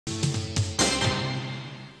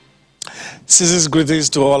Season's greetings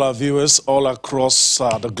to all our viewers all across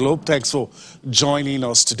the globe. Thanks for joining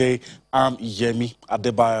us today. I'm Yemi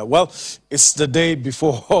Adebayo. Well, it's the day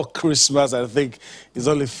before Christmas. I think it's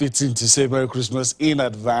only fitting to say Merry Christmas in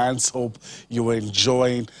advance. Hope you're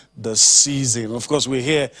enjoying the season. Of course, we're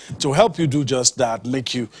here to help you do just that,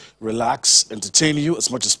 make you relax, entertain you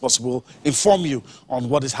as much as possible, inform you on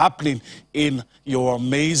what is happening in your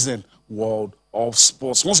amazing world of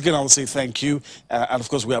sports. Once again, I will say thank you. And of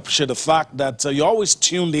course, we appreciate the fact that you're always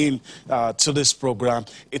tuned in to this program.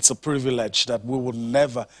 It's a privilege that we will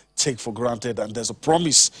never take for granted. And there's a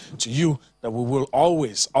promise to you that we will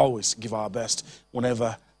always give our best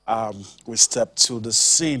whenever we step to the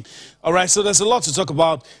scene. All right, so there's a lot to talk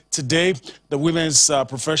about today. The Women's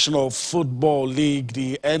Professional Football League,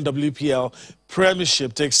 the NWPL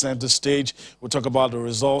Premiership takes center stage. We'll talk about the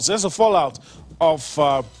results. There's a fallout of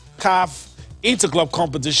CAF Interclub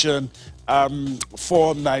competition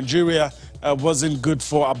for Nigeria. Wasn't good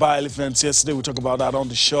for Aba Elephants yesterday. We talked about that on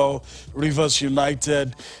the show. Rivers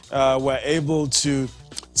United were able to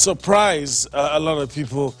surprise a lot of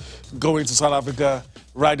people going to South Africa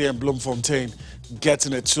right there in Bloemfontein,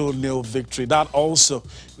 getting a 2-0 victory. That also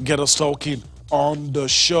get us talking on the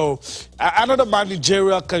show. Another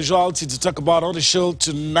managerial casualty to talk about on the show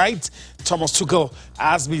tonight. Thomas Tuchel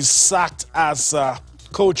has been sacked as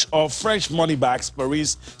coach of French moneybacks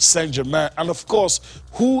Paris Saint-Germain. And of course,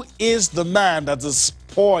 who is the man that is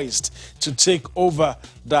poised to take over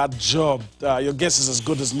that job? Your guess is as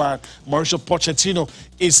good as mine. Mauricio Pochettino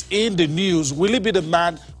is in the news. Will he be the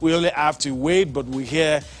man? We only have to wait, but we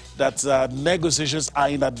hear that negotiations are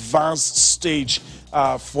in advanced stage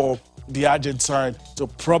for the Argentine to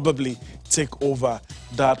probably take over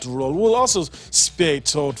that role. We'll also spare a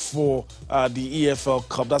thought for the EFL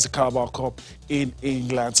Cup. That's the Carabao Cup in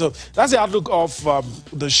England. So that's the outlook of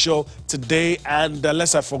the show today. And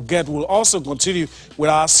lest I forget, we'll also continue with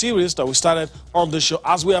our series that we started on the show.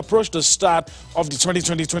 As we approach the start of the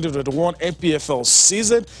 2020-2021 NPFL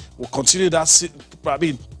season, we'll continue that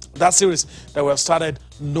series that we have started,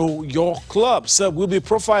 Know Your Club. So we'll be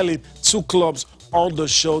profiling 2 clubs on the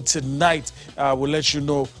show tonight. We'll let you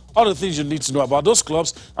know all the things you need to know about those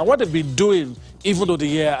clubs and what they've been doing, even though the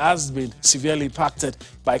year has been severely impacted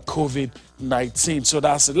by COVID-19. So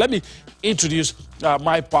that's it. Let me introduce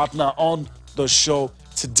my partner on the show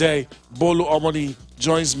today. Bolu Omoni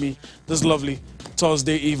joins me this lovely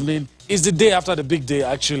Thursday evening. It's the day after the big day,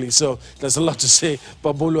 actually, so there's a lot to say.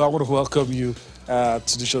 But Bolu, I want to welcome you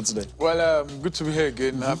to the show today. Well, good to be here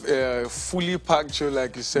again. Fully packed show,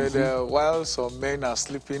 like you said. While some men are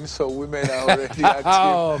sleeping, some women are already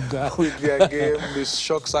active with their game. The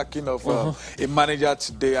shock sacking of a manager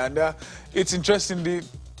today, and it's interesting. The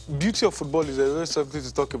beauty of football is there's always something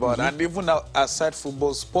to talk about, and even aside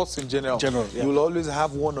football, sports in general, you will always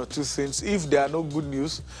have 1 or 2 things. If there are no good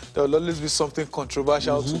news, there will always be something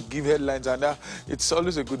controversial to give headlines, and it's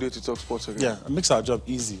always a good day to talk sports again. Yeah, it makes our job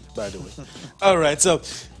easy, by the way. All right, so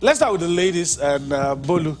let's start with the ladies, and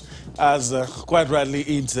Bolu has quite rightly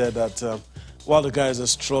hinted that while the guys are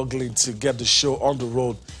struggling to get the show on the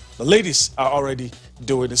road, the ladies are already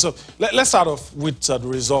doing it. So let's start off with the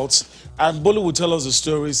results. And Bolu will tell us the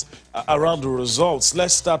stories around the results.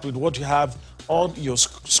 Let's start with what you have on your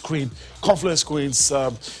screen. Confluence Queens,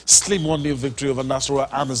 slim 1-0 victory over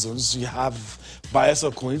Nasarawa Amazons. You have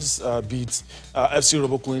Bayelsa Queens beat FC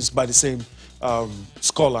Robo Queens by the same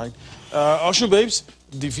scoreline. Ocean Babes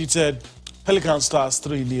defeated Pelican Stars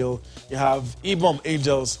 3-0. You have Ibom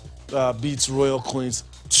Angels beats Royal Queens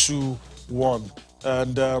 2-1.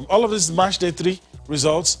 And all of this is match day 3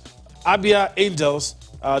 results. Abia Angels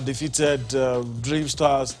defeated Dream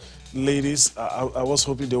Stars ladies. I was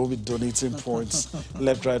hoping they will be donating points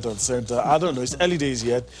left, right, and center. I don't know. It's early days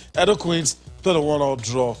yet. Edo Queens played a 1-1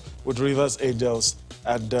 draw with Rivers Angels,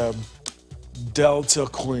 and Delta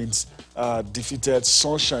Queens defeated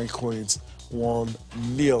Sunshine Queens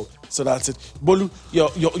 1-0. So that's it. Bolu,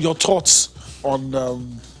 your thoughts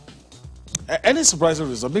on any surprising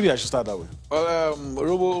result? Maybe I should start that way. Well,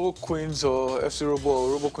 Robo Queens or FC Robo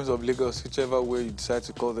or Robo Queens of Lagos, whichever way you decide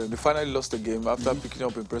to call them, they finally lost the game after picking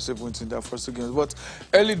up impressive wins in their first 2 games. But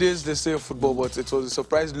early days, they say football, but it was a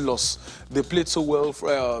surprise loss. They played so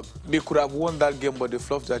well. They could have won that game, but they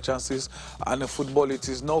fluffed their chances. And in football, it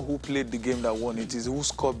is not who played the game that won. It is who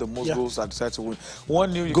scored the most goals that decided to win.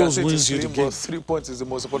 1-0, you can say it's slim, but 3 points is the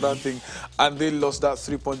most important thing. And they lost that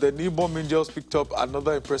 3 points. Then Ibom Angels picked up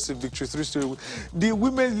another impressive victory, 3-0. The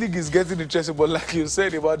Women's League is getting interesting. But like you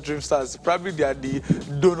said about Dream Stars, probably they are the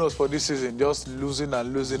donors for this season, just losing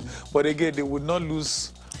and losing. But again, they would not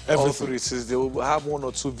lose All Everything. three, since they will have 1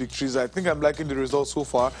 or 2 victories. I think I'm liking the results so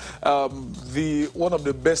far. One of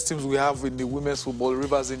the best teams we have in the women's football,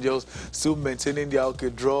 Rivers Angels, still maintaining their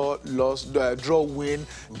draw, loss, draw, win.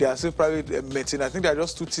 They are still probably maintaining. I think there are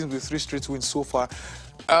just 2 teams with 3 straight wins so far.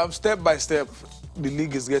 Step by step, the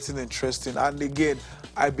league is getting interesting. And again,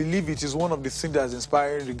 I believe it is one of the things that's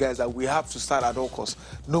inspiring the guys that we have to start at all costs.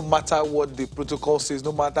 No matter what the protocol says,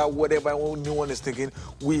 no matter whatever anyone is thinking,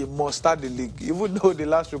 we must start the league. Even though the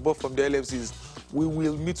last report from the LFC is we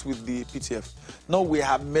will meet with the PTF. No, we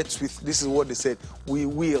have met with, this is what they said, we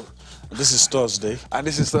will. This is Thursday. And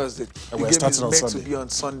this is Thursday. And the we're game starting is on meant Sunday. to be on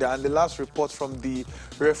Sunday. And the last report from the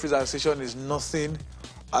referees association is nothing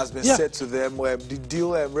has been Yeah. said to them. The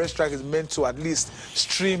deal, Red Strike is meant to at least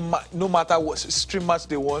stream, no matter what stream match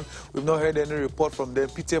they want. We've not heard any report from them.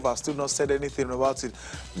 PTF has still not said anything about it.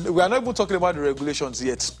 We are not even talking about the regulations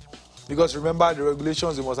yet. Because remember, the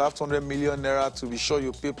regulations, you must have 200 million naira to be sure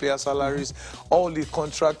you pay player salaries. All the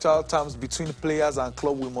contractual terms between players and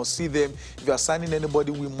club, we must see them. If you are signing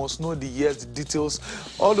anybody, we must know the years, the details.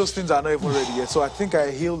 All those things are not even ready yet. So I think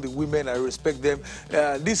I hail the women, I respect them.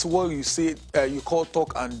 This is what you say, you call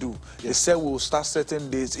talk and do. Yeah. They said we'll start certain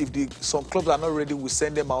days. If some clubs are not ready, we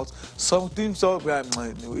send them out. Some teams,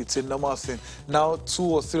 it's a normal thing. Now, 2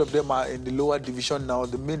 or 3 of them are in the lower division now.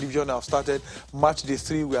 The main division have started. Match day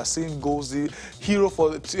 3, we are seeing goals. The hero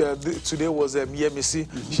for today was Yemisi.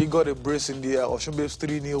 She got a brace in the Osun Babes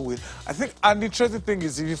 3-0 win. I think, and the interesting thing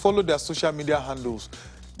is, if you follow their social media handles,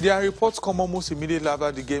 their reports come almost immediately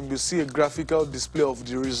after the game. You see a graphical display of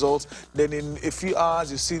the results. Then in a few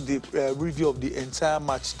hours, you see the review of the entire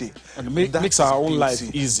match day. And it makes our own life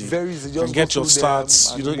easy. Very easy. Just get your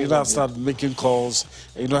stats. You don't start making calls.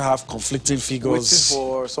 You don't have conflicting figures. Waiting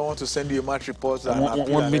for someone to send you a match report.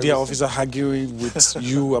 One media officer arguing with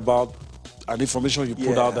you about an information you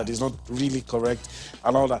put out that is not really correct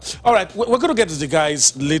and all that. All right, we're going to get to the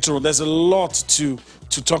guys later on. There's a lot to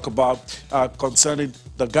talk about concerning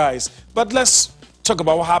the guys, but let's talk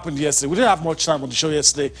about what happened yesterday. We didn't have much time on the show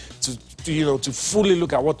yesterday to fully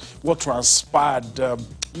look at what transpired.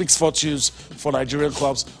 Mixed fortunes for Nigerian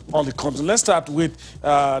clubs on the continent. Let's start with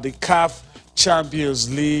the CAF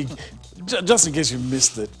Champions League, just in case you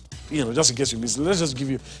missed it. Just in case you missed it, let's just give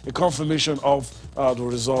you a confirmation of the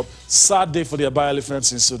result. Sad day for the Abaya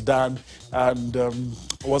Elephants in Sudan, and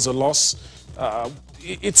was a loss.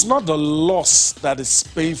 It's not the loss that is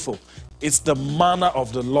painful. It's the manner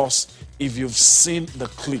of the loss. If you've seen the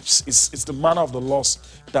clips, it's the manner of the loss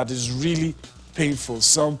that is really painful.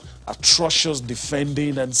 Some atrocious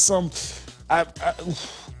defending, and some... I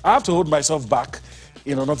have to hold myself back,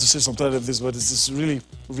 not to say something like this, but it's just really,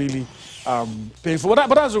 really painful.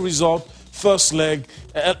 But as a result, first leg,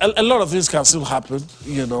 a lot of things can still happen.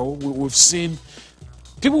 We've seen...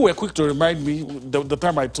 People were quick to remind me the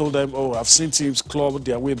time I told them, oh, I've seen teams club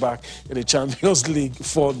their way back in the Champions League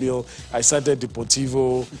 4-0. I cited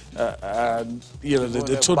Deportivo, and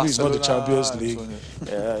they told me it's not the Champions League,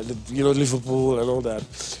 Liverpool and all that.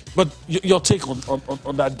 But your take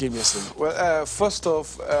on that game yesterday? Well, first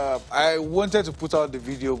off, I wanted to put out the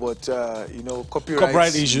video, but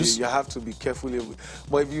copyright issues. You have to be careful.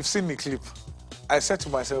 But if you've seen the clip, I said to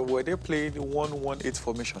myself, were they playing 1-1-8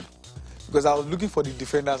 formation? Because I was looking for the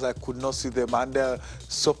defenders, I could not see them. And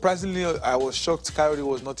surprisingly, I was shocked Coyote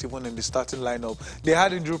was not even in the starting lineup. They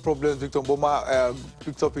had injury problems. Victor Mboma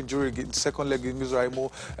picked up injury in the second leg in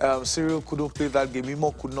Mizraimo. Cyril couldn't play that game.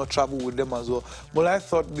 Imo could not travel with them as well. But I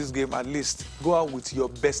thought this game, at least, go out with your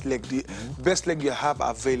best leg. The best leg you have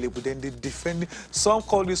available. Then the defending. Some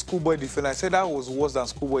call this schoolboy defender. I said that was worse than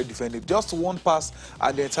schoolboy defending. Just one pass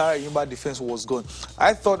and the entire Eyimba defense was gone.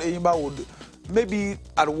 I thought Eyimba would... maybe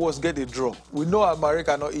at worst get a draw. We know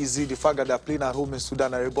America are not easy, the fact that they're playing at home in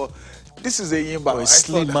Sudan, but this is Eyimba. A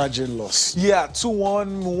slim margin loss. Yeah,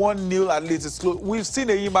 2-1, 1-0 at least. It's close. We've seen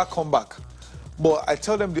Eyimba come back. But I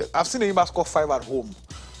tell them, I've seen Eyimba score 5 at home.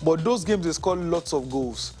 But those games, they scored lots of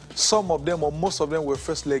goals. Some of them, or most of them, were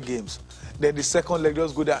first leg games. Then the second leg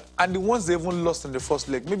just go there. And the ones they even lost in the first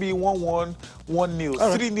leg, maybe 1-1, 1-0,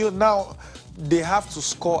 3-0. Now, they have to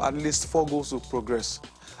score at least 4 goals to progress.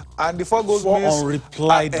 And the 4 goals means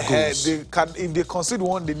unreplied goals. If they concede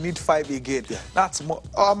 1, they need 5 again. Yeah. That's more.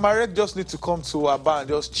 Marek just need to come to Aba and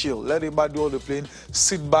just chill. Let him do all the playing,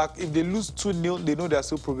 sit back. If they lose 2-0, they know they're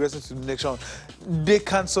still progressing to the next round. They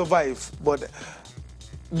can survive. But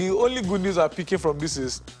the only good news I'm picking from this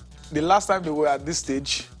is the last time they were at this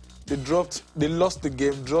stage, They lost the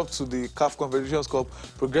game, dropped to the CAF Confederations Cup,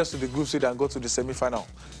 progressed to the group stage and got to the semi-final.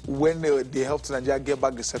 When they helped Nigeria get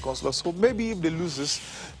back the second slot. So maybe if they lose this,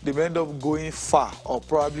 they may end up going far or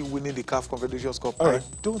probably winning the CAF Confederations Cup. All right. I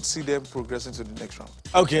don't see them progressing to the next round.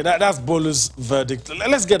 Okay, that's Bolu's verdict.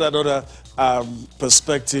 Let's get another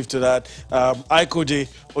perspective to that. Aikoje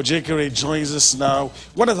Ojekere joins us now.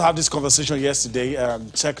 We wanted to have this conversation yesterday.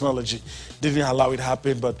 Technology didn't allow it to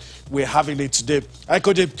happen, but we're having it today.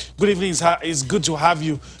 Aikoje, good evening. It's good to have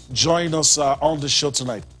you join us on the show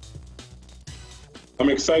tonight. I'm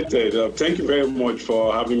excited. Thank you very much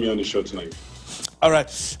for having me on the show tonight. All right,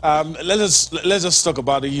 let's just talk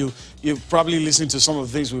about it. You've probably listened to some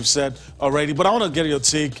of the things we've said already, but I want to get your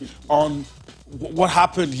take on what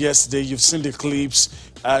happened yesterday. You've seen the clips,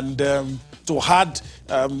 and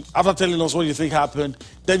after telling us what you think happened,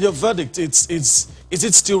 then your verdict. Is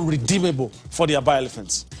it still redeemable for the Aba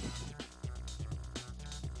Elephants?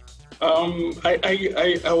 I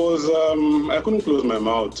couldn't close my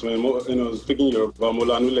mouth when speaking Yoruba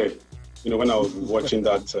Molanule. When I was watching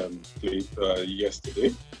that clip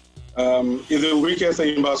yesterday. It's the weakest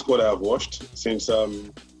Enyimba squad I've watched since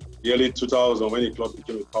the early 2000 when the club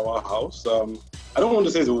became a powerhouse. I don't want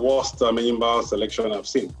to say it's the worst Enyimba selection I've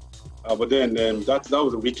seen, but then that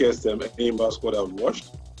was the weakest Enyimba squad I've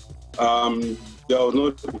watched. There was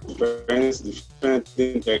no defending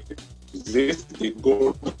exist. The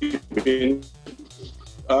goalkeeping.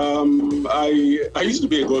 I used to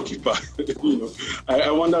be a goalkeeper.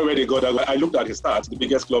 I wonder where they got that. I looked at his stats. The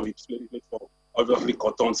biggest club he played for, obviously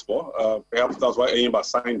Cotonspor. Perhaps that's why Enyimba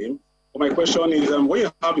signed him. But my question is, when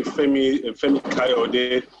you have a Femi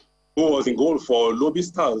Kayode, who was in goal for Lobby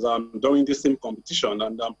Stars during this same competition,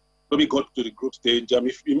 and Lobby got to the group stage.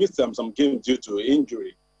 He missed some games due to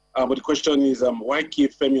injury. But the question is, why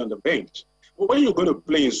keep Femi on the bench? When you're going to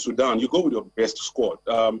play in Sudan, you go with your best squad.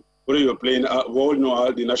 Whether you're playing,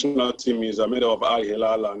 the national team is made up of Al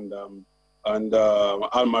Hilal and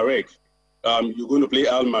Al Marek. You're going to play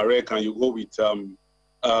Al Marek and you go with some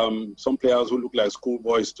players who look like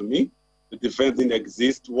schoolboys to me. The defense didn't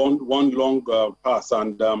exist. One long pass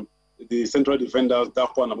and the central defenders,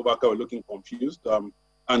 Dako and Abubakar, were looking confused.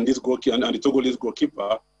 And this goalkeeper and the Togolese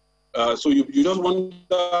goalkeeper. So you just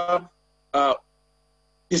wonder.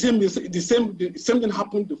 The same thing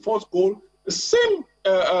happened. The first goal. The same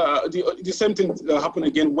thing happened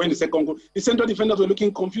again when the second goal. The central defenders were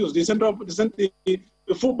looking confused. The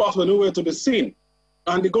fullbacks were nowhere to be seen,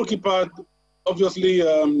 and the goalkeeper obviously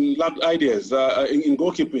lacked ideas in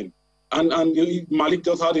goalkeeping. And Malik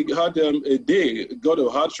just had a day, got a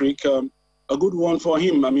hat trick, a good one for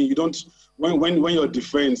him. I mean, you don't when your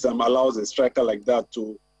defense allows a striker like that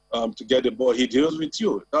to get the ball, he deals with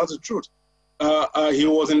you. That's the truth. He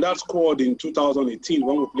was in that squad in 2018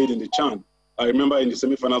 when we played in the CHAN. I remember in the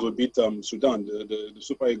semi-finals we beat Sudan, the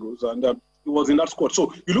Super Eagles, and he was in that squad.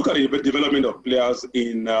 So you look at the development of players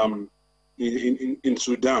in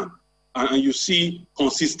Sudan, and you see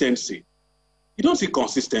consistency. You don't see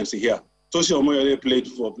consistency here. Tosi Omoyele played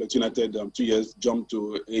for Plateau United 2 years, jumped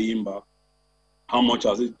to Enyimba. How much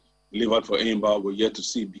has it delivered for Enyimba? We're yet to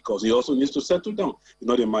see, because he also needs to settle down. He's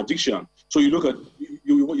not a magician. So you look at,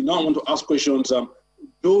 you now want to ask questions.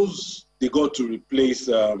 Those they got to replace,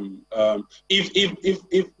 if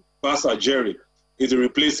Basa Jerry is a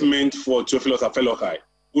replacement for Theophilus Afelokai,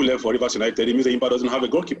 who left for Rivers United, it means Enyimba doesn't have a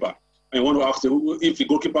goalkeeper. And you want to ask if the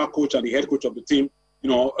goalkeeper coach and the head coach of the team,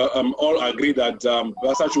 all agree that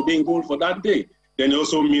Basa should be in goal for that day. Then it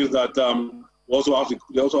also means that they also have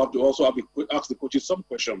to ask the coaches some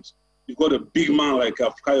questions. You've got a big man like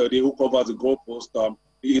Kayode who covers the goalpost.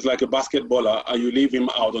 He's like a basketballer, and you leave him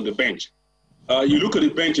out on the bench. You look at the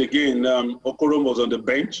bench again. Okorom was on the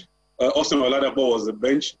bench. Austin Oladapo was the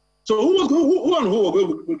bench. So who will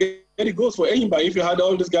get the goals for Enyimba if you had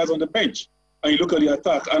all these guys on the bench? And you look at the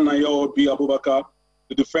attack, Anayo, B. Abubakar,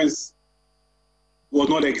 the defense was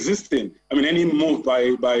not existing. I mean, any move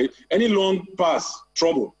by any long pass,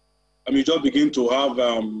 trouble. I mean, you just begin to have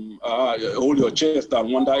hold your chest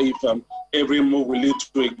and wonder if every move will lead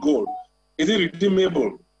to a goal. Is it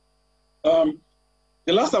redeemable?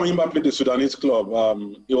 The last time Enyimba played the Sudanese club,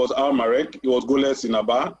 it was Al Marek. It was goalless in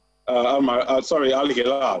Aba. Al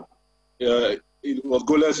Hilal. It was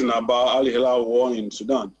goalless in Aba. Al Hilal won in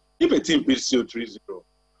Sudan. If a team beats you 3-0,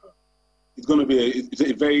 it's going to be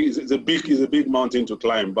it's a big mountain to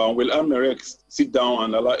climb. But will Al Marek sit down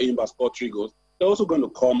and allow Enyimba score 3 goals? They're also going to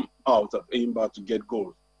come out of Enyimba to get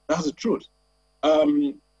goals. That's the truth.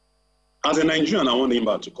 As a Nigerian, I want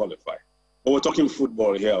Enyimba to qualify. But we're talking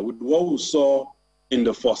football here. With what we saw in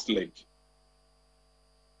the first leg,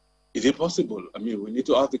 Is it possible? I mean, we need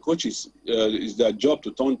to ask the coaches, is their job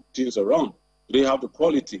to turn things around? Do they have the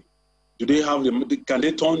quality? Do they have can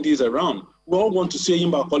they turn these around? We all want to see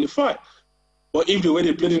Enyimba qualify. But if the way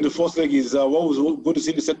they played in the first leg is what was good to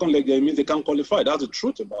see the second leg, it means they can't qualify. That's the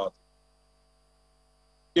truth about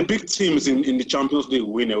it. The big teams in the Champions League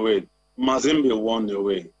win away. Mazembe won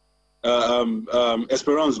away.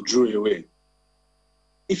 Esperance drew away.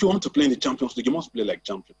 If you want to play in the Champions League, you must play like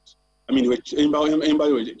champions. I mean,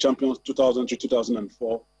 Enyimba were champions 2003,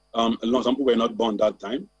 2004. Some people were not born that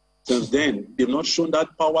time. Since then, they've not shown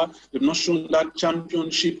that power. They've not shown that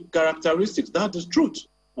championship characteristics. That's the truth.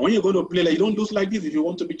 And when you're going to play, like, you don't lose like this if you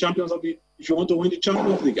want to be champions if you want to win the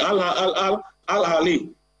Champions League. Al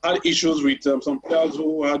Ahly had issues with some players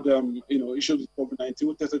who had issues with COVID-19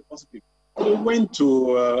 who tested positive. They went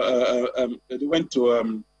to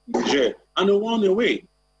Niger and they won away.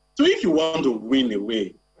 So if you want to win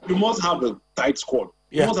away, you must have a tight squad.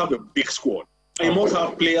 You must have a big squad. And you must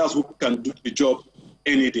have players who can do the job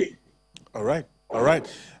any day. All right.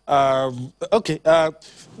 Okay.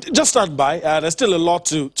 Just stand by. There's still a lot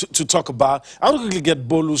to talk about. I want to quickly get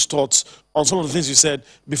Bolu's thoughts on some of the things you said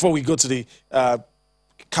before we go to the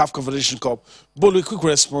CAF Confederation Cup. Bolu, quick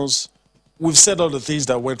response. We've said all the things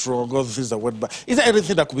that went wrong, all the things that went bad. Is there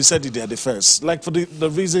anything that could be said in their defense? Like, for the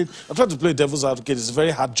reason, I'm trying to play devil's advocate. It's a very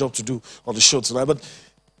hard job to do on the show tonight, but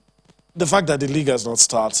the fact that the league has not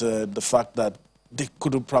started, the fact that they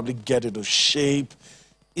couldn't probably get into shape,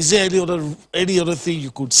 is there any other thing you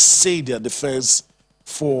could say in their defense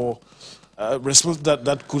for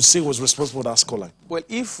that could say was responsible for that scoreline? Well,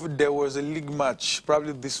 if there was a league match,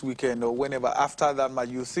 probably this weekend or whenever after that match,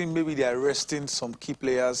 you think maybe they are resting some key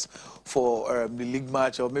players for the league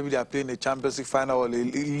match, or maybe they are playing a Champions League final or a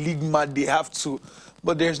league match, they have to.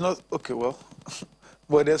 But there's not, okay, well,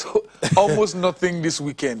 but there's almost nothing this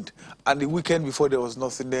weekend. And the weekend before there was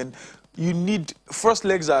nothing. Then you need, first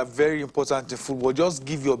legs are very important in football. Just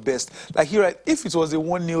give your best. Like here, right, if it was a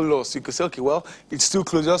 1-0 loss, you could say, okay, well, it's still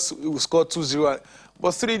close. Just we scored 2-0. But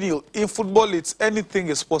 3-0, in football, it's anything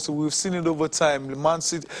is possible. We've seen it over time. Man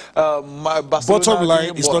City, Barcelona. Bottom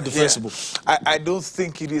line, it's not defensible. Yeah, I don't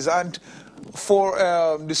think it is. And for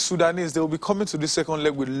the Sudanese, they will be coming to the second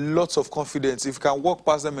leg with lots of confidence. If you can walk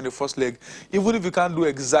past them in the first leg, even if you can't do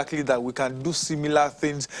exactly that, we can do similar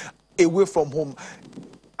things away from home.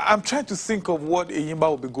 I'm trying to think of what Enyimba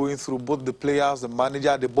will be going through, both the players, the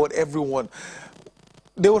manager, the board, everyone.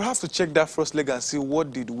 They would have to check that first leg and see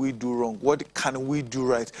what did we do wrong, what can we do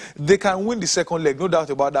right. They can win the second leg, no doubt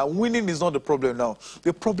about that. Winning is not the problem now.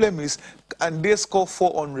 The problem is, can they score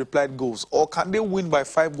 4 unreplied goals, or can they win by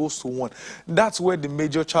 5 goals to 1? That's where the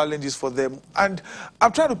major challenge is for them. And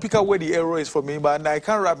I'm trying to pick out where the error is for me, but I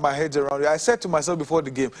can't wrap my head around it. I said to myself before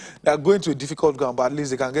the game, they're going to a difficult ground, but at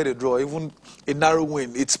least they can get a draw. Even a narrow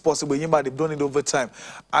win, it's possible. They've done it over time.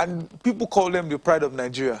 And people call them the pride of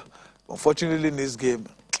Nigeria. Unfortunately, in this game,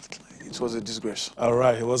 it was a disgrace. All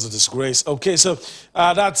right, it was a disgrace. Okay, so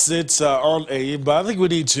that's it on Enyimba. I think we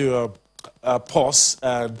need to pause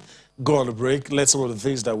and go on a break. Let some of the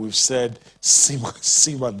things that we've said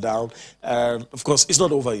simmer down. And, of course, it's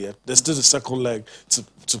not over yet. There's still the second leg to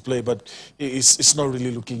play, but it's not really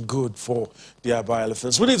looking good for the Aba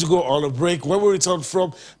Elephants. We need to go on a break. When we return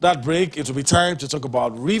from that break, it will be time to talk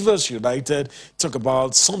about Rivers United, talk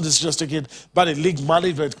about some decisions taken by the league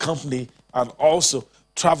management company, and also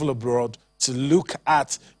travel abroad to look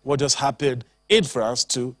at what just happened in France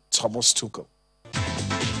to Thomas Tuchel.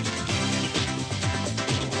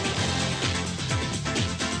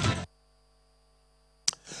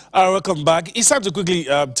 All right, welcome back. It's time to quickly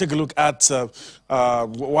take a look at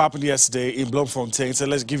what happened yesterday in Bloemfontein. So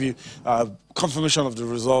let's give you confirmation of the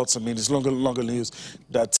results. I mean, it's longer news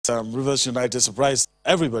that Rivers United surprised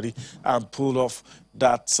everybody and pulled off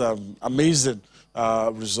that amazing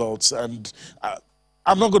results. And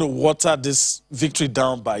I'm not going to water this victory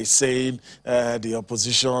down by saying the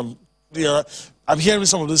opposition. I'm hearing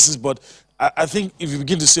some of this, but I think if you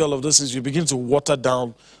begin to see all of this, you begin to water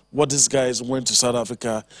down what these guys went to South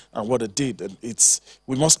Africa and what they did. And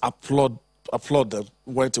we must applaud them,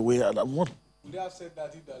 went away and won. Would they have said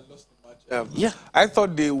that if they had lost the match? Yeah. I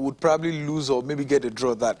thought they would probably lose or maybe get a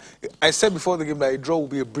draw. That I said before the game that a draw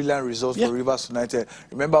would be a brilliant result for Rivers United.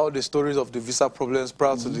 Remember all the stories of the visa problems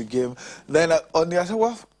prior to the game. Then on the other,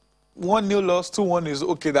 well, 1-0 loss, 2-1 is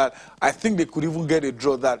okay. That I think they could even get a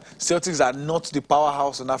draw. That Celtics are not the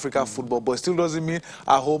powerhouse in African football, but it still doesn't mean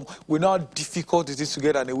at home. We know how difficult it is to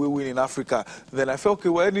get an away win in Africa. Then I felt, okay,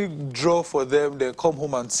 well, any draw for them, then come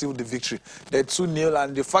home and seal the victory. Then 2-0,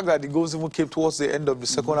 and the fact that the goals even came towards the end of the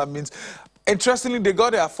second half means Interestingly, they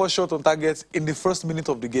got their first shot on target in the first minute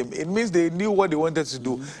of the game. It means they knew what they wanted to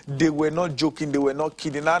do. They were not joking. They were not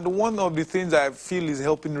kidding. And one of the things I feel is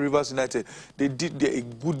helping Rivers United, they did a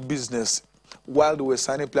good business while they were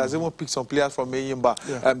signing players. They even picked some players from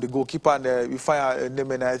Eyimba, the goalkeeper, and Ifeanyi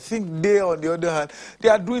name. And I think they, on the other hand, they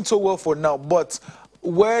are doing so well for now. But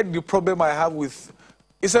where the problem I have with,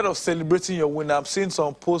 instead of celebrating your win, I'm seeing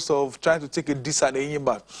some posts of trying to take a diss at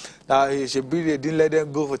Eyimba. They didn't let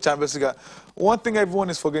them go for Champions League. One thing everyone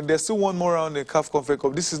is forgetting, there's still one more round in CAF Confed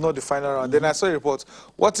Cup. This is not the final round. Then I saw a report,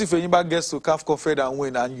 what if Eyimba gets to CAF Confed and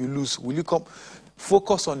win and you lose? Will you come?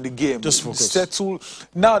 Focus on the game. Just focus. Settle.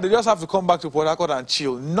 Now they just have to come back to Port Harcourt and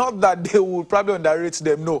chill. Not that they will probably underrate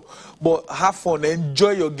them, no. But have fun.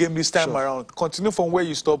 Enjoy your game this time around. Continue from where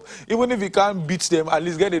you stop. Even if you can't beat them, at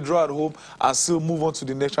least get a draw at home and still move on to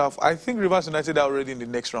the next round. I think Rivers United are already in the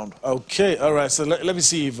next round. Okay, all right. So let me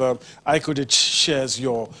see if Aikoje shares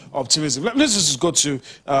your optimism. Let's just go to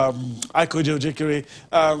Aikoje Ojekere.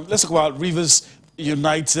 Let's talk about Rivers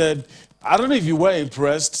United. I don't know if you were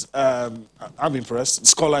impressed. I'm impressed.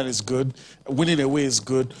 Scoreline is good. Winning away is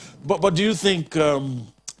good. But do you think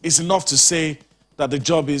it's enough to say that the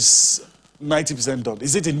job is 90% done?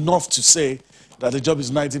 Is it enough to say that the job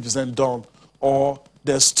is 90% done, or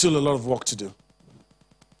there's still a lot of work to do?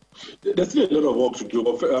 There's still a lot of work to do.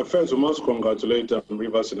 But first, we must congratulate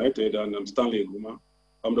Rivers United and Stanley Nguma.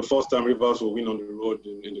 The first time Rivers will win on the road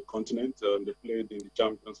in the continent. They played in the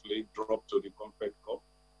Champions League, dropped to the Confed Cup.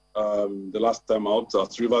 The last time out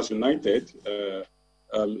as Rivers United.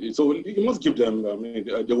 So you must give them,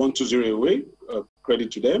 they won 2-0 away.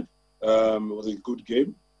 Credit to them. It was a good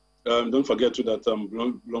game. Don't forget too that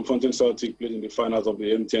Bloemfontein Celtic played in the finals of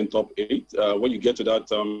the MTN Top 8. When you get to that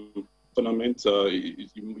tournament,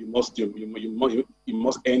 you must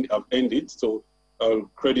end it. So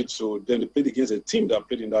credit to them. They played against a team that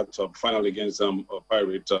played in that final against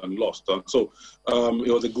Pirates and lost. So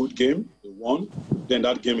it was a good game. They won. Then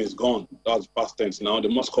that game is gone. That's past tense now. They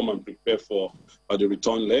must come and prepare for the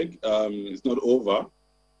return leg. It's not over.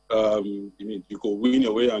 You could win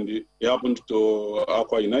away, and it happened to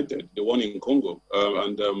Aqua United. They won in Congo,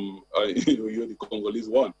 the Congolese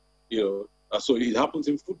won. So it happens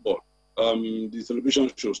in football. The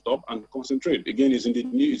celebration should stop and concentrate. Again, it's in the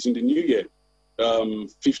new year.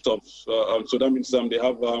 5th of, so that means they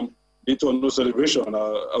have little or no celebration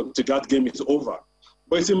until that game is over.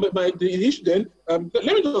 But the issue then, let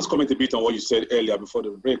me just comment a bit on what you said earlier before the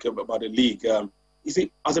break about the league. You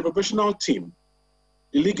see, as a professional team,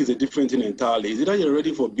 the league is a different thing entirely. Is either you're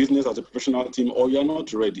ready for business as a professional team or you're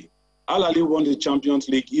not ready. Al Ahly won the Champions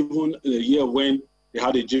League even in a year when they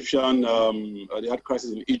had they had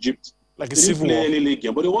crisis in Egypt. Like a they didn't civil play war. any league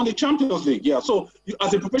game, but they won the Champions League. Yeah, so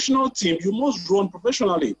as a professional team, you must run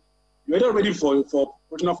professionally. You're either ready for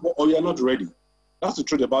professional football or you're not ready. That's the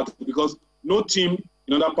truth about it, because no team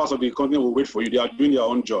in other parts of the continent will wait for you. They are doing their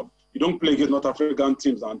own job. You don't play against North African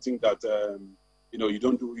teams and think that you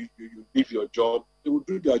don't do you leave your job. They will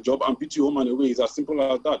do their job and beat you home and away. It's as simple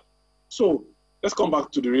as that. So let's come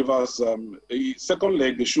back to the Rivers. The second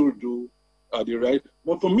leg, they should do the right.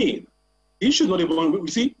 But for me, it should not even. We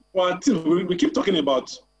see, for our team, we keep talking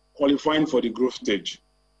about qualifying for the group stage.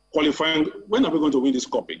 Qualifying. When are we going to win this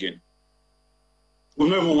cup again? We've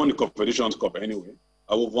never won the Confederations Cup anyway.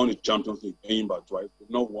 We've won the Champions League twice. We've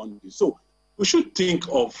not won this. So we should think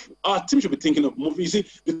of, our team should be thinking of moving. You see,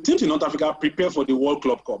 the teams in North Africa prepare for the World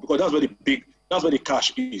Club Cup because that's where the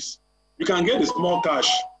cash is. You can get the small cash,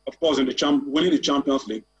 of course, in winning the Champions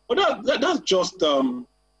League, but that's just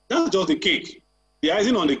the cake. The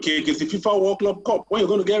icing on the cake is the FIFA World Club Cup, when you're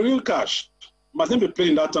going to get real cash. You must be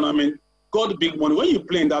playing that tournament, got big money. When you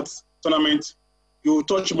play in that tournament, you will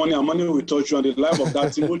touch money and money will touch you, and the life of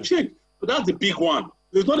that team will change. So that's the big one.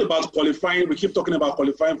 It's not about qualifying. We keep talking about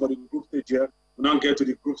qualifying for the group stage here. We now get to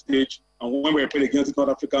the group stage, and when we're playing against North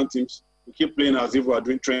African teams, we keep playing as if we are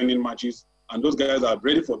doing training matches, and those guys are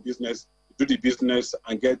ready for business, do the business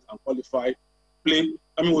and get and qualify, play.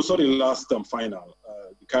 I mean, we saw the last final,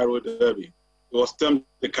 the Cairo Derby. It was termed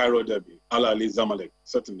the Cairo Derby, Al Ahly Zamalek,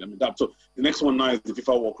 certainly. I mean, so the next one now is the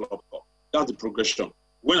FIFA World Club Cup. That's the progression.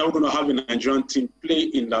 When are we going to have a Nigerian team play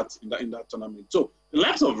in that tournament? So the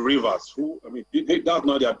likes of Rivers, that's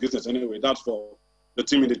not their business anyway. That's for the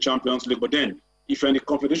team in the Champions League. But then, if you're in the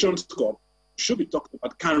Confederations Cup, you should be talking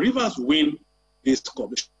about, can Rivers win this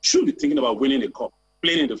cup? They should be thinking about winning the cup,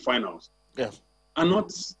 playing in the finals. Yeah. And not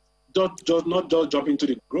just jump into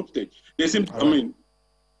the group stage. They seem,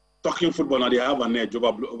 talking football now, they have an edge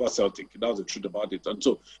over Celtic. That's the truth about it. And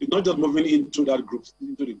so it's not just moving into the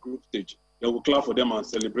group stage. They will clap for them and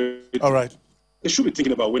celebrate. All right. They should be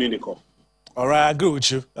thinking about winning the cup. All right, I agree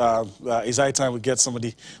with you. It's high time we get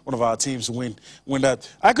somebody, one of our teams, to win that.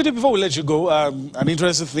 I could do, before we let you go, an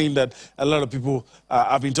interesting thing that a lot of people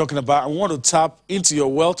have been talking about. I want to tap into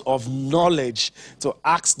your wealth of knowledge to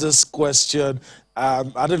ask this question. I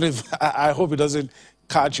don't know if, I hope it doesn't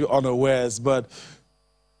catch you unawares, but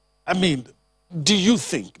I mean, do you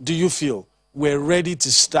feel we're ready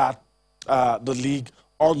to start the league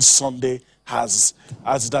on Sunday as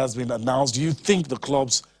it has been announced? Do you think the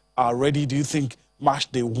clubs are ready? Do you think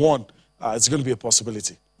match day 1 is going to be a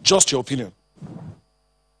possibility? Just your opinion.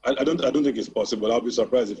 I don't think it's possible. I'll be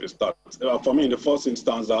surprised if it starts. For me, in the first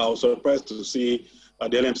instance, I was surprised to see the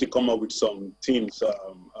LMC come up with some teams,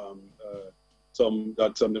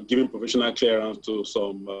 giving professional clearance to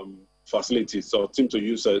some facilities, so team to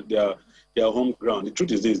use their home ground. The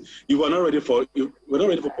truth is this: we're not ready for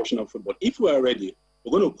professional football. If we are ready,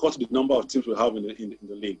 we're going to cut the number of teams we have in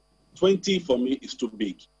the league. 20 for me is too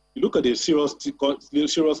big. You look at the serious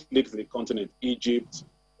leagues in the continent: Egypt,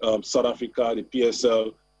 South Africa, the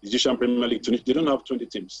PSL, the Egyptian Premier League, Tunisia. They don't have 20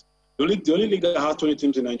 teams. The only league that has 20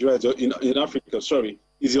 teams in Nigeria, in Africa,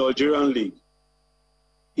 is the Algerian league.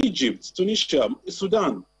 Egypt, Tunisia,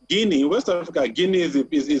 Sudan, Guinea, West Africa. Guinea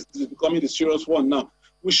is becoming the serious one now.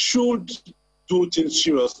 We should do things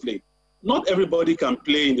seriously. Not everybody can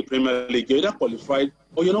play in the Premier League. You're either qualified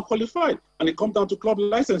or you're not qualified, and it comes down to club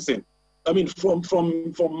licensing. I mean, from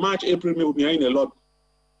March, April, May, we'll be hearing a lot.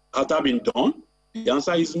 Has that been done? The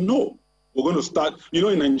answer is no. We're going to start. You know,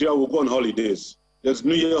 in Nigeria, we'll go on holidays. There's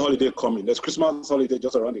New Year holiday coming. There's Christmas holiday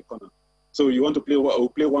just around the corner. So you want to play? We'll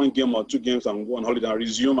play 1 game or 2 games and go on holiday and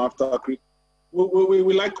resume after.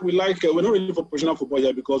 We're not ready for professional football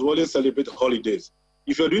yet because we always celebrate holidays.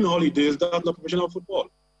 If you're doing holidays, that's not professional football.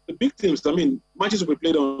 The big teams, I mean, matches will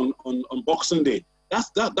be played on Boxing Day.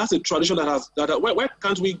 That's a tradition why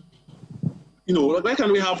can't we? Why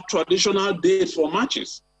can't we have traditional dates for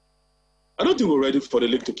matches? I don't think we're ready for the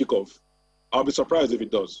league to kick off. I'll be surprised if it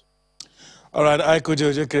does. All right, Aiko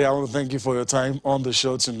Ojekere, I want to thank you for your time on the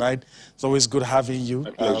show tonight. It's always good having you.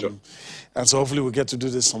 My pleasure. And so hopefully we'll get to do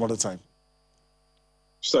this some other time.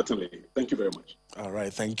 Certainly. Thank you very much. All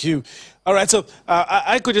right, thank you. All right, so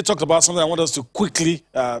I could just talk about something I want us to quickly,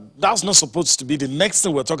 that's not supposed to be the next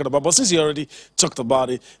thing we're talking about, but since you already talked about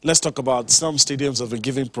it, let's talk about some stadiums have been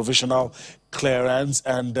given provisional clearance,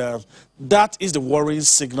 and that is the worrying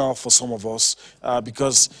signal for some of us,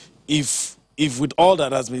 because if with all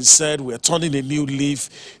that has been said, we're turning a new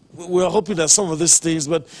leaf, we're hoping that some of these things,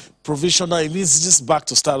 but provisional, it means just back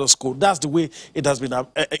to status quo. That's the way it has been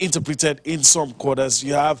interpreted in some quarters.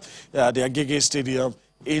 You have the Agege Stadium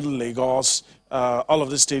in Lagos, all of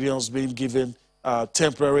the stadiums being given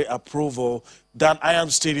temporary approval. Dan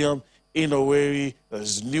Ayam Stadium in Owerri,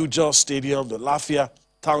 there's New Jos Stadium, the Lafia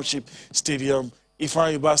Township Stadium,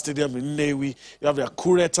 Ifeanyi Ubah Stadium in Nnewi, you have the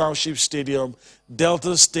Akure Township Stadium,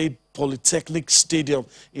 Delta State Polytechnic Stadium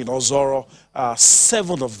in Ozoro,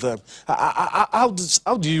 7 of them. How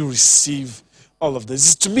do you receive all of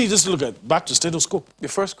this? To me, just look at back to status quo. The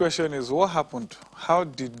first question is, what happened? How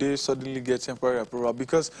did they suddenly get temporary approval?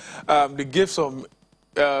 Because they gave some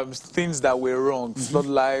things that were wrong,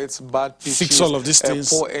 floodlights, bad pitches, fix all of these things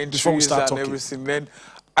poor entries and everything. Then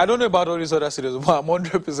I don't know about all these other stadiums, but I'm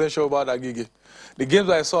 100% sure about Agege. The games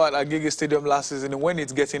I saw at Agege Stadium last season, when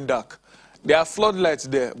it's getting dark, there are floodlights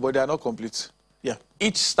there, but they are not complete. Yeah.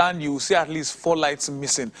 Each stand, you will see at least 4 lights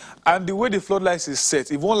missing. And the way the floodlights is set,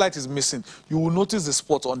 if 1 light is missing, you will notice the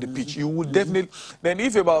spot on the pitch. You will definitely... Then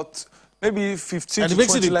if about maybe 15 and to 20 it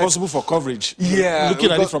makes it impossible lights, for coverage. Yeah.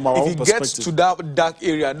 Looking at it from our own perspective. If it gets to that dark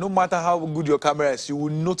area, no matter how good your camera is, you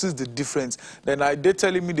will notice the difference. Then they're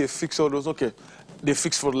telling me they fix all those. Okay. They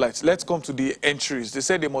fixed floodlights. Let's come to the entries. They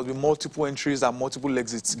said there must be multiple entries and multiple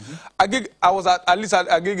exits. I was at least at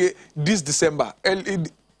Agege this December.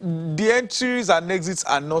 The entries and exits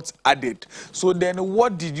are not added. So then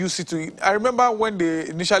what did you see to it? I remember when they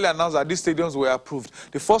initially announced that these stadiums were approved,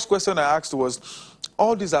 the first question I asked was,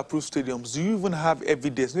 all these approved stadiums, do you even have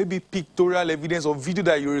evidence, maybe pictorial evidence or video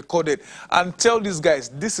that you recorded, and tell these guys,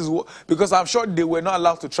 this is what, because I'm sure they were not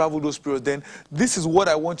allowed to travel those periods then, this is what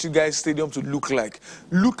I want you guys' stadium to look like.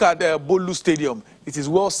 Look at Bolu Stadium. It is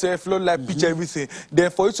well set, floodlight, pitch, everything. Then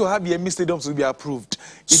for you to have the Yemi Stadium to be approved,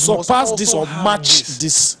 it surpass this or match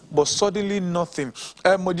this. But suddenly nothing.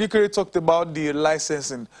 Ojekere talked about the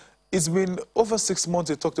licensing. It's been over 6 months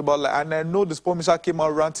they talked about, and I know the sport minister came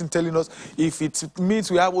out ranting, telling us if it means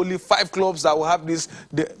we have only 5 clubs that will have this.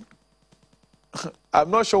 I'm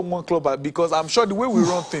not sure one club, because I'm sure the way we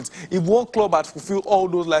run things, if one club had fulfilled all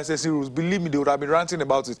those licensing rules, believe me, they would have been ranting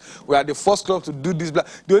about it. We are the first club to do this.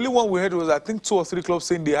 The only one we heard was, I think, 2 or 3 clubs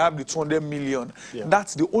saying they have the 200 million. Yeah.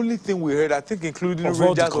 That's the only thing we heard, I think, including Of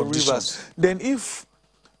all the Rangers or Rivers. conditions. Then if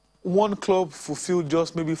one club fulfilled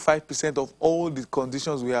just maybe 5% of all the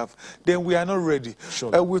conditions we have, then we are not ready.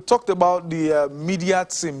 Sure. We talked about the media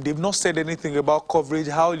team. They've not said anything about coverage,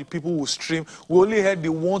 how the people will stream. We only heard they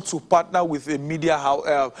want to partner with a media,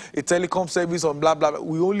 a telecom service on blah, blah, blah.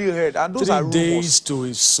 We only heard, and those 3 are rumors. days to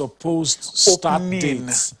a supposed start Opening.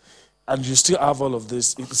 date, and you still have all of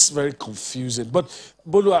this. It's very confusing. But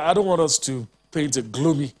Bolu, I don't want us to paint a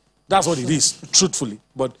gloomy. That's what it is, truthfully.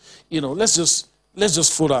 But let's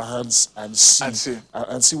just fold our hands and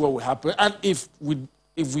see what will happen. And if we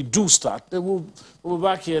do start, then we'll be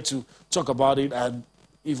back here to talk about it. And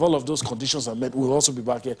if all of those conditions are met, we'll also be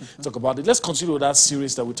back here to talk about it. Let's continue with that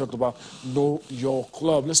series that we talked about, Know Your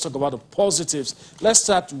Club. Let's talk about the positives. Let's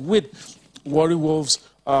start with Warri Wolves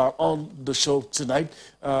on the show tonight.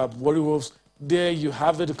 Warri Wolves, there you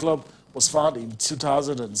have it. The club was founded in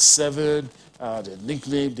 2007. Their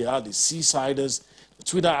nickname, they are the Seasiders. The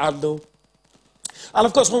Twitter handle. And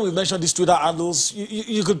of course, when we mention these Twitter handles,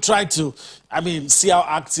 you could try to, see how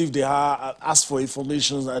active they are, ask for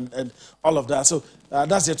information and all of that. So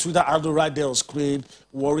that's their Twitter handle right there on screen,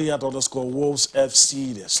 Warri@_Wolves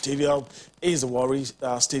FC. Their stadium is the Warri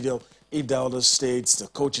Stadium in Delta States. The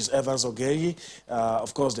coach is Evans Ogenyi.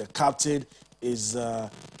 Of course, their captain is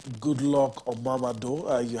Goodluck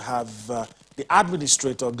Omamado. You have the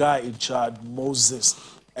administrator guy in charge, Moses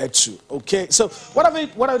Etu. Okay, so what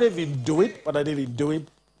have they been doing?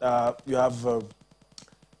 You have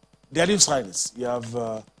their new signings. You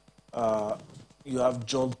have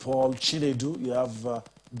John Paul Chinedu. You have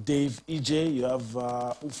Dave EJ. You have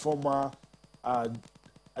Ufoma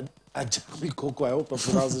Ajami Koko. I hope I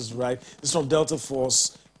pronounced this right. It's from Delta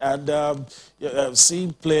Force, and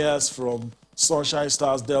seeing players from Sunshine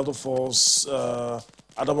Stars, Delta Force,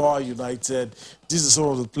 Adamawa United. These are some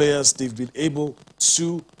of the players they've been able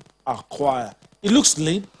to acquire. It looks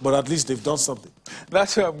lean, but at least they've done something.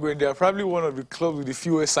 That's where I'm going. They're probably one of the clubs with the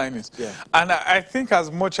fewest signings. Yeah. And I think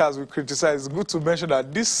as much as we criticize, it's good to mention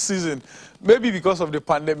that this season, maybe because of the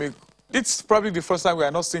pandemic, it's probably the first time we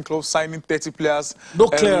are not seeing clubs signing 30 players. No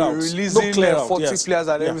clear-outs. Releasing No clear-out, 40 yes. players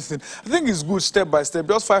and everything. I think it's good step by step.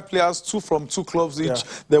 Just 5 players, 2 from 2 clubs each. Yeah.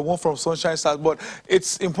 The one from Sunshine Stars. But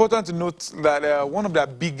it's important to note that one of their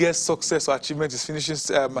biggest success or achievements is finishing,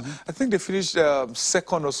 I think they finished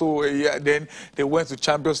second or so a year. Then they went to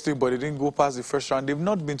Champions League, but they didn't go past the first round. They've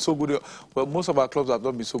not been so good. Well, most of our clubs have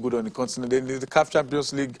not been so good on the continent. Then the CAF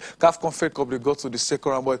Champions League, CAF Confed Cup, they got to the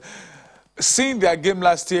second round. But seeing their game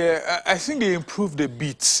last year, I think they improved a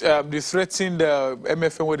bit. They threatened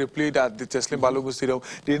MFM where they played at the Teslim Balogun Stadium.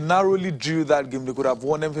 They narrowly drew that game. They could have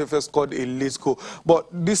won. MFF scored a late goal. But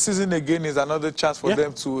this season again is another chance for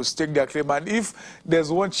them to stake their claim. And if there's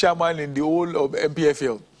one chairman in the whole of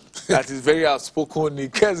MPFL that is very outspoken, he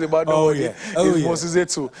cares about nobody, it's Moses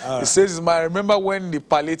Etu. He says, I remember when the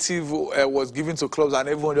palliative was given to clubs and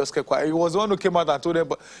everyone just kept quiet. He was the one who came out and told them,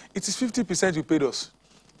 but it is 50% you paid us.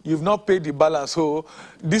 You've not paid the balance, so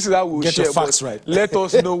this is how we'll Get share. your facts right. Let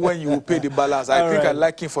us know when you will pay the balance. I think I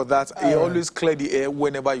like him for that. He always clear the air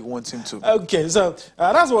whenever you want him to. Okay, so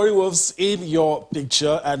that's Warri Wolves in your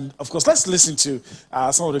picture, and of course, let's listen to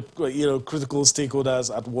some of the critical stakeholders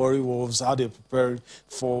at Warri Wolves, how they're preparing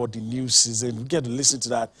for the new season. We get to listen to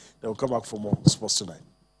that. Then we'll come back for more Sports Tonight.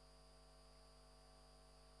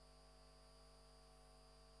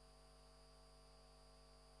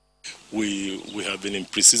 We have been in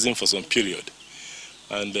pre-season for some period,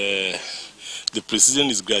 and the pre-season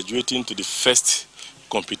is graduating to the first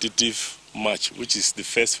competitive match, which is the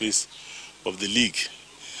first phase of the league.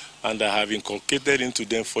 And I have inculcated into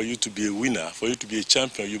them, for you to be a winner, for you to be a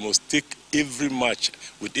champion, you must take every match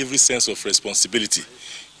with every sense of responsibility.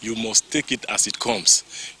 You must take it as it comes.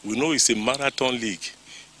 We know it's a marathon league,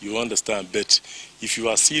 you understand, but if you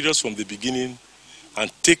are serious from the beginning and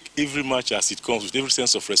take every match as it comes with every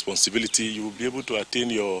sense of responsibility, you will be able to attain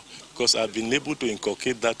your, because I've been able to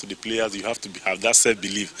inculcate that to the players. You have to have that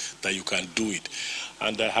self-belief that you can do it.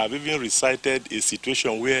 And I have even recited a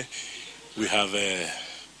situation where we have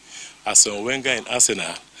Arsene Wenger in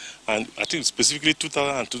Arsenal, and I think specifically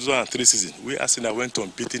 2000 and 2003 season, where Arsenal went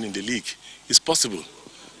unbeaten in the league. It's possible.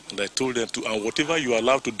 And I told them to, and whatever you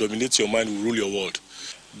allow to dominate your mind will rule your world.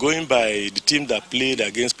 Going by the team that played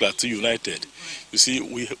against Plateau United, you see,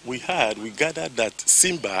 we gathered that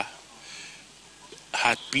Simba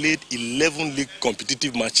had played 11 league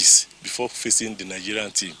competitive matches before facing the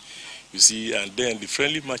Nigerian team. You see, and then the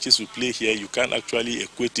friendly matches we play here, you can't actually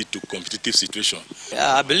equate it to competitive situation.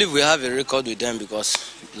 Yeah, I believe we have a record with them because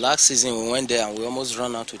last season we went there and we almost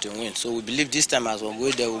ran out with a win. So we believe this time as we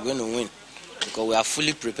go there, we're going to win because we are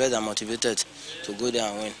fully prepared and motivated to go there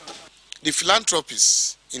and win. The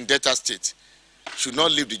philanthropists in Delta State should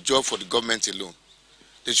not leave the job for the government alone.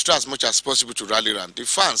 They should try as much as possible to rally around. The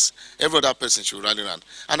fans, every other person should rally around.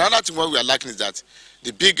 And another thing what we are lacking is that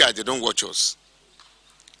the big guys, they don't watch us.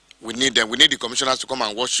 We need them. We need the commissioners to come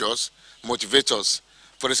and watch us, motivate us.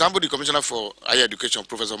 For example, the commissioner for higher education,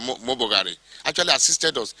 Professor Mobogari, actually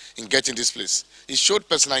assisted us in getting this place. He showed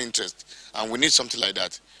personal interest, and we need something like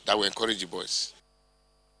that will encourage the boys.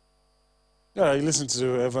 Yeah, you listen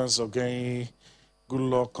to Evans Ogenyi,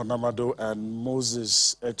 Goodluck Konamado, and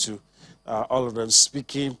Moses Etu, all of them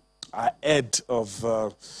speaking ahead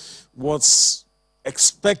of what's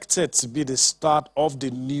expected to be the start of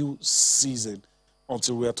the new season.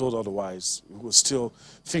 Until we are told otherwise, we're still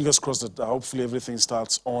fingers crossed that hopefully everything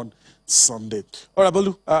starts on Sunday. All right,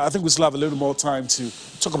 Bolu, I think we still have a little more time to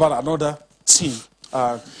talk about another team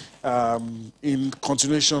in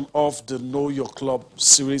continuation of the Know Your Club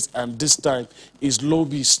series, and this time is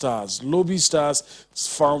Lobi Stars. Lobi Stars is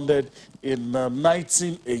founded in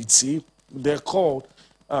 1980. They're called,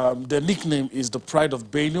 their nickname is the Pride of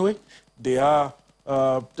Benue. They are,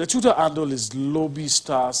 their Twitter handle is Lobi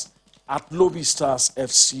Stars. At Lobi Stars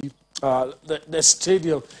FC. The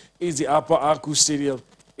stadium is the Upper Aku Stadium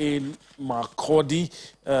in Makurdi.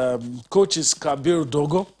 Coach is Kabir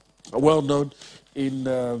Dogo, well known in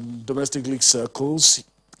domestic league circles.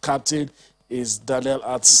 Captain is Daniel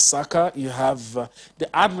Atsaka. You have the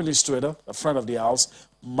administrator, a friend of the house,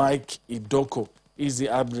 Mike Idoko, is the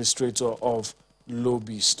administrator of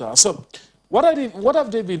Lobi Stars. So what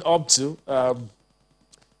have they been up to?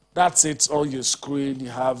 That's it on your screen. You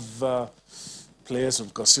have players from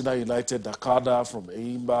Katsina United, Dakada from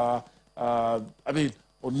Eimba. I mean,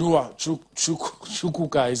 Onua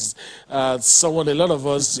Chukwuka is someone a lot of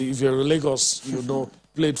us, if you're in Lagos, you know,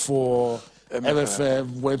 played for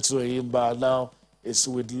MFM, went to Eimba, now it's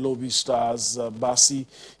with Lobi Stars, Basi.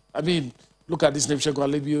 I mean, look at this name,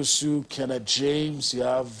 Shegun Alebiosu, Kenneth James, you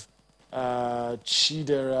have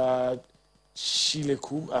Chidera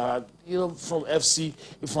Shileku, you know, from FC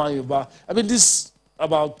Ifeanyi. I mean, this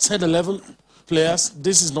about 10, 11 players.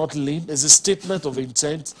 This is not lean. It's a statement of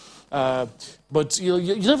intent. But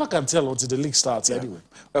you never can tell until the league starts anyway.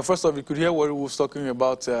 Well, first off, you could hear what we was talking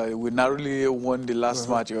about. We narrowly won the last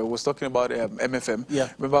match. We was talking about MFM. Yeah.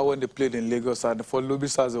 Remember when they played in Lagos, and for Lobi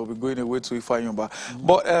Stars, they will be going away to Ifeanyi.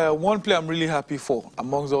 But one player I'm really happy for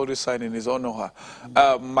amongst all the signing is Onoha.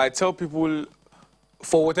 I tell people,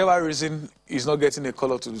 for whatever reason, he's not getting a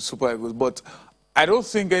call up to the Super Eagles, but I don't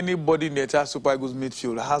think anybody in the entire Super Eagles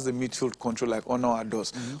midfield has the midfield control like Onoha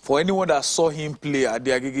does. For anyone that saw him play at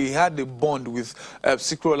the Agege, he had the bond with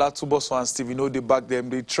Sikro Olatuboso and Steve Inode back then.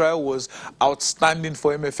 The trial was outstanding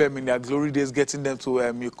for MFM in their glory days, getting them to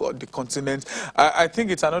the continent. I think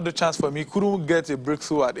it's another chance for him. He couldn't get a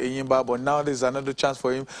breakthrough at Enyimba, but now there's another chance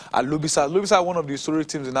for him at Lobi Stars. Lobi Stars are one of the historic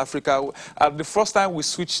teams in Africa. The first time we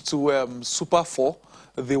switched to Super 4,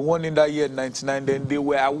 they won in that year in '99. Then they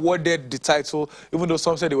were awarded the title, even though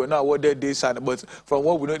some said they were not awarded this. But from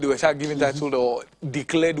what we know, they were given title or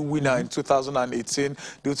declared winner in 2018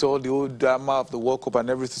 due to all the old drama of the World Cup and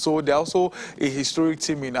everything. So they're also a historic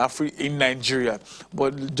team in Nigeria.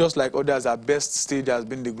 But just like others, our best stage has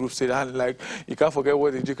been the group stage. And like you can't forget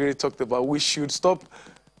what the Ejikere talked about. We should stop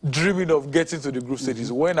dreaming of getting to the group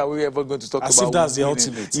stages. When are we ever going to talk As about if that's winning? the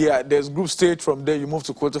ultimate. Yeah, there's group stage. From there, you move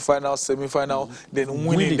to quarterfinal, semi-final, then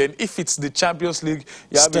winning. Then if it's the Champions League,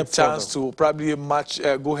 you have a chance to probably match,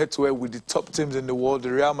 go head-to-head with the top teams in the world,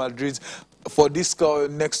 the Real Madrid. For this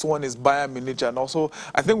next one is Bayern Munich, and also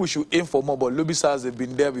I think we should aim for more. But Lobi Stars have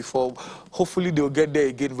been there before. Hopefully they'll get there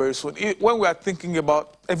again very soon. When we are thinking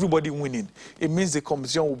about everybody winning, it means the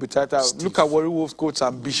competition will be tighter. Look at Warri Wolves' coach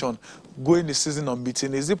ambition, going the season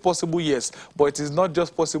unbeaten. Is it possible? Yes, but it is not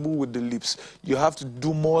just possible with the lips. You have to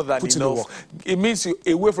do more than enough. It means you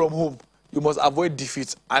away from home. You must avoid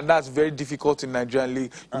defeat, and that's very difficult in Nigerian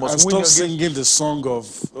league. You must win. Stop singing the song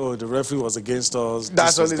of, oh, the referee was against us.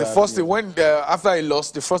 That's only the first thing. When after he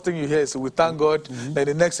lost, the first thing you hear is, we thank God. Then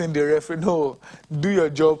the next thing, the referee, no, do your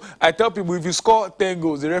job. I tell people, if you score 10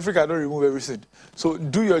 goals, the referee cannot remove everything. So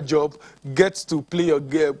do your job, get to play your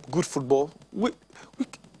good football.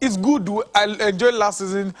 It's good. I enjoyed last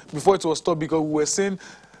season before it was stopped because we were seeing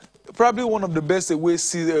probably one of the best away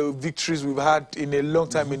victories we've had in a long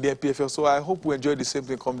time in the NPFL. So I hope we enjoy the same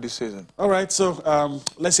thing come this season. All right, so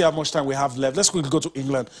let's see how much time we have left. Let's quickly go to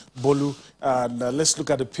England, Bolu, and let's look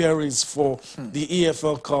at the pairings for the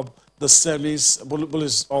EFL Cup the semis. Bolu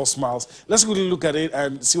is all smiles. Let's quickly look at it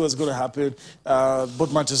and see what's going to happen.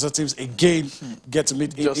 Both Manchester teams again get to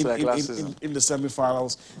meet in the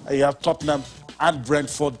semi-finals. You have Tottenham and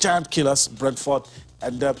Brentford, giant killers, Brentford.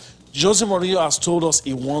 And Jose Mourinho has told us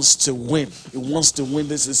he wants to win. He wants to win.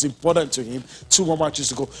 This is important to him. 2 more matches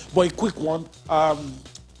to go. But a quick one.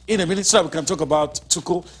 In a minute, so that we can talk about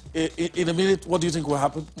Tuchel. In a minute, what do you think will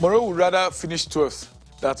happen? Mourinho would rather finish 12th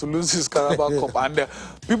than to lose his Carabao Cup. And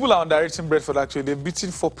people are underrating Brentford, actually. They've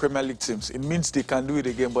beaten 4 Premier League teams. It means they can do it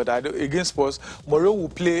again. But against Spurs, Mourinho will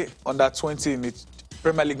play under 20 in it.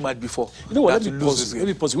 Premier League match before. You know what? Let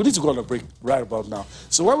me pause. We need to go on a break right about now.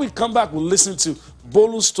 So when we come back, we'll listen to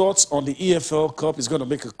Bolu's thoughts on the EFL Cup. He's going to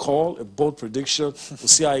make a call, a bold prediction. We'll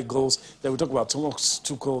see how it goes. Then we'll talk about Thomas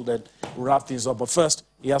Tuchel. Then we'll wrap things up. But first,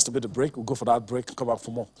 he has to be the break. We'll go for that break and come back for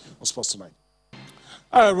more on Sports Tonight.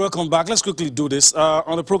 All right, welcome back. Let's quickly do this.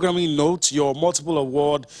 On the programming note, your multiple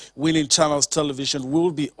award-winning Channels Television will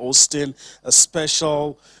be hosting a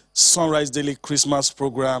special Sunrise Daily Christmas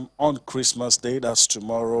program on Christmas Day. That's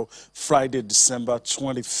tomorrow, Friday, December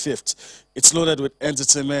 25th. It's loaded with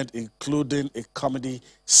entertainment, including a comedy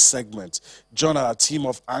segment. Join our team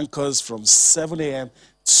of anchors from 7 a.m.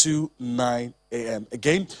 to 9 a.m.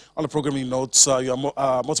 Again, on the programming notes, your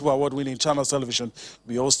multiple award-winning Channels Television will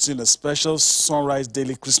be hosting a special Sunrise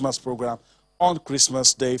Daily Christmas program on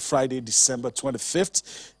Christmas Day, Friday, December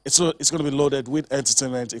 25th. It's going to be loaded with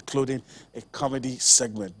entertainment, including a comedy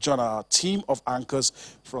segment. Join our team of anchors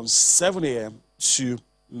from 7 a.m. to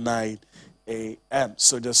 9 a.m.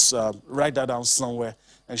 So just write that down somewhere,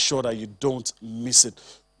 ensure that you don't miss it.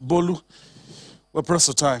 Bolu, we're pressed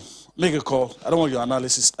for time. Make a call. I don't want your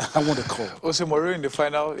analysis. I want a call. Jose Mourinho in the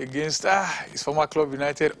final against his former club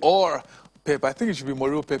United, or Pep. I think it should be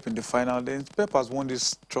Mourinho Pep in the final. Then Pep has won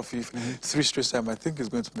this trophy 3 straight times. I think he's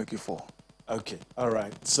going to make it 4. Okay, all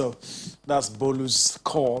right. So that's Bolu's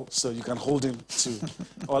call. So you can hold him to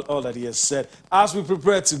all that he has said. As we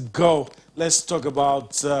prepare to go, let's talk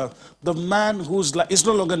about the man who's like, it's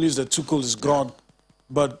no longer news that Tuchel is gone.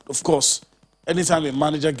 But of course, anytime a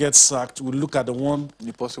manager gets sacked, we look at the one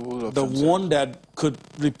that could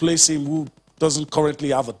replace him who doesn't currently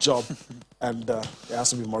have a job. And it has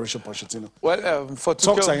to be Mauricio Pochettino. Well, for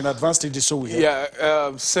Tuchel, talks are in advanced stages, so we hear. Yeah,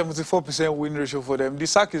 74% win ratio for them. The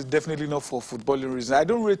sack is definitely not for footballing reasons. I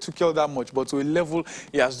don't rate Tuchel that much, but to a level,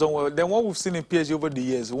 he has done well. Then what we've seen in PSG over the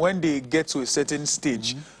years, when they get to a certain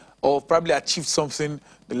stage, or probably achieve something,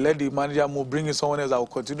 they let the manager move, bring in someone else that will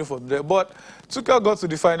continue from there. But Tuchel got to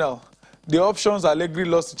the final. The options, Allegri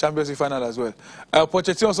lost the Champions League final as well.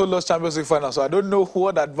 Pochettino also lost Champions League final, so I don't know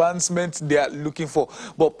what advancement they are looking for.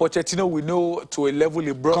 But Pochettino, we know to a level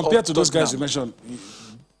he brought compared to those guys you mentioned,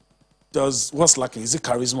 what's lacking? Is it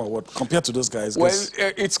charisma or what? Compared to those guys? Well,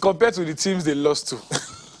 it's compared to the teams they lost to.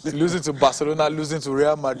 Losing to Barcelona, losing to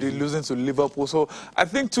Real Madrid, losing to Liverpool. So I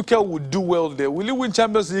think Tuchel would do well there. Will he win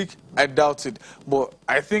Champions League? I doubt it. But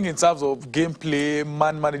I think in terms of gameplay,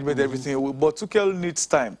 man management, everything, but Tuchel needs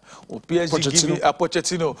time. Will PSG give him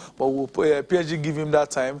Pochettino, but will PSG give him that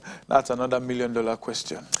time? That's another $1 million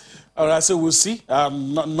question. All right, so we'll see.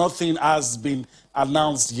 Nothing has been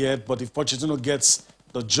announced yet, but if Pochettino gets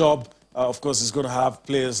the job, of course, he's going to have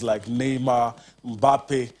players like Neymar,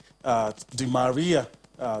 Mbappe, Di Maria,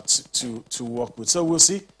 to work with. So we'll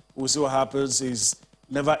see. We'll see what happens. He's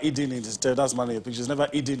never hidden his intention. That's my picture. He's never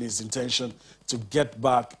hidden his intention to get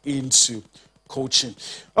back into coaching.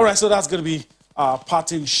 All right, so that's going to be our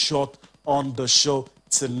parting shot on the show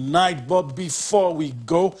tonight. But before we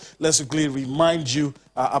go, let's quickly remind you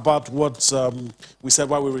about what we said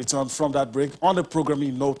while we returned from that break. On the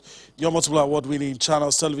programming note, your multiple award-winning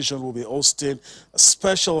Channels Television will be hosting a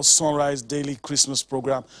special Sunrise Daily Christmas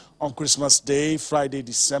program on Christmas Day, Friday,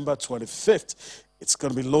 December 25th. It's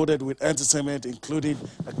going to be loaded with entertainment, including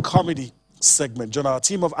a comedy segment. Join our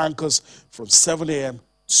team of anchors from 7 a.m.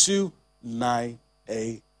 to 9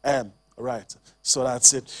 a.m. All right, so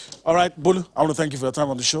that's it. All right, Bolu, I want to thank you for your time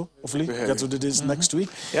on the show. Hopefully, get to do this next week.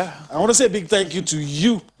 Yeah. I want to say a big thank you to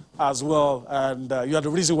you as well. And you are the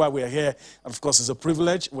reason why we are here. And of course, it's a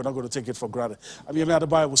privilege. We're not going to take it for granted. I'm Yemi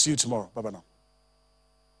Adebayo. We'll see you tomorrow. Bye-bye now.